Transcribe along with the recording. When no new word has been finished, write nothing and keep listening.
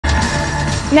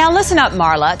Now listen up,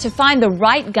 Marla. To find the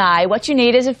right guy, what you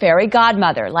need is a fairy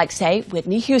godmother, like, say,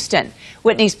 Whitney Houston.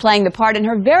 Whitney's playing the part in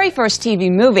her very first TV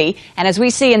movie, and as we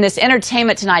see in this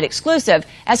Entertainment Tonight exclusive,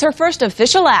 as her first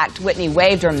official act, Whitney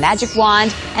waved her magic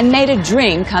wand and made a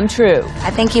dream come true.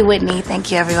 I thank you, Whitney.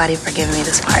 Thank you, everybody, for giving me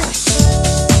this part.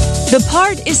 The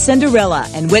part is Cinderella,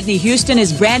 and Whitney Houston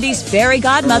is Brandy's fairy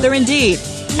godmother indeed.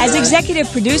 As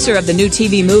executive producer of the new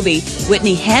TV movie,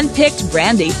 Whitney handpicked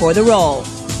Brandy for the role.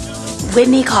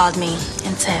 Whitney called me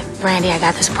and said, Brandy, I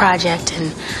got this project,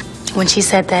 and when she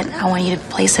said that I want you to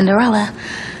play Cinderella,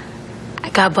 I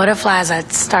got butterflies. I'd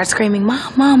start screaming,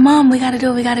 Mom, Mom, Mom, we gotta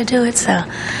do it. So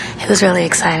it was really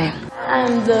exciting.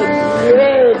 I'm the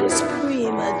greatest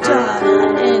prima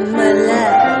donna in my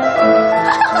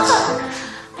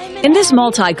life. In this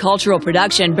multicultural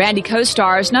production, Brandy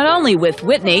co-stars not only with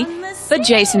Whitney, but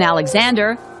Jace and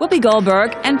Alexander, Whoopi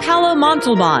Goldberg, and Paolo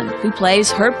Montalban, who plays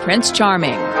her Prince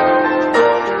Charming.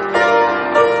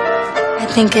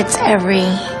 I think it's every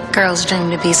girl's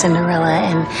dream to be Cinderella,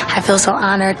 and I feel so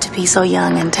honored to be so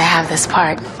young and to have this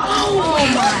part. Oh my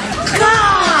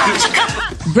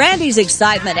God! Brandy's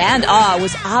excitement and awe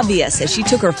was obvious as she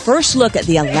took her first look at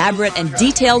the elaborate and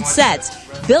detailed sets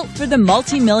built for the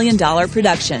multi-million-dollar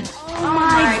production. Oh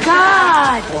my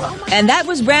God! And that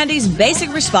was Brandy's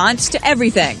basic response to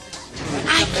everything.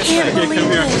 I can't believe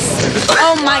this.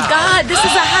 Oh my God, this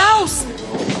is a house.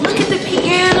 Look at the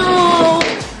piano.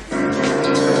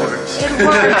 It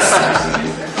works.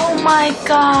 Oh my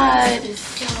God.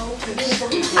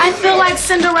 I feel like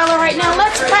Cinderella right now.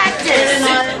 Let's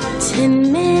practice.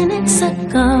 10 minutes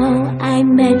ago, I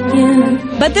met you.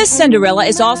 But this Cinderella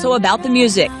is also about the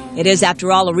music. It is,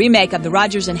 after all, a remake of the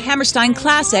Rodgers and Hammerstein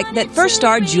classic that first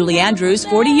starred Julie Andrews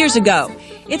 40 years ago.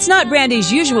 It's not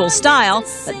Brandy's usual style,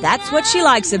 but that's what she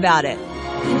likes about it.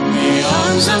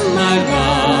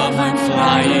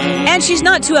 And she's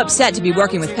not too upset to be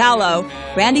working with Paolo.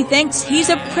 Brandy thinks he's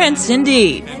a prince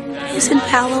indeed. Isn't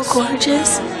Paolo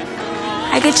gorgeous?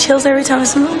 I get chills every time I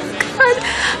see him. Oh my God,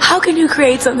 how can you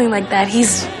create something like that?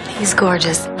 He's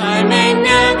gorgeous. I may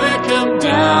never come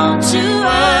down to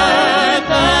earth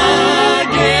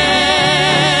again.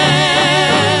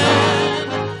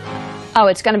 Oh,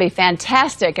 it's going to be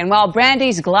fantastic. And while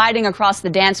Brandy's gliding across the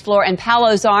dance floor in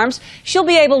Paolo's arms, she'll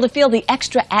be able to feel the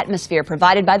extra atmosphere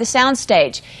provided by the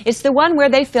soundstage. It's the one where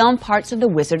they filmed parts of The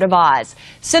Wizard of Oz.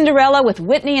 Cinderella with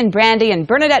Whitney and Brandy and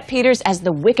Bernadette Peters as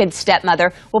the wicked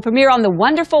stepmother will premiere on The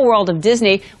Wonderful World of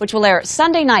Disney, which will air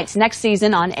Sunday nights next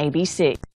season on ABC.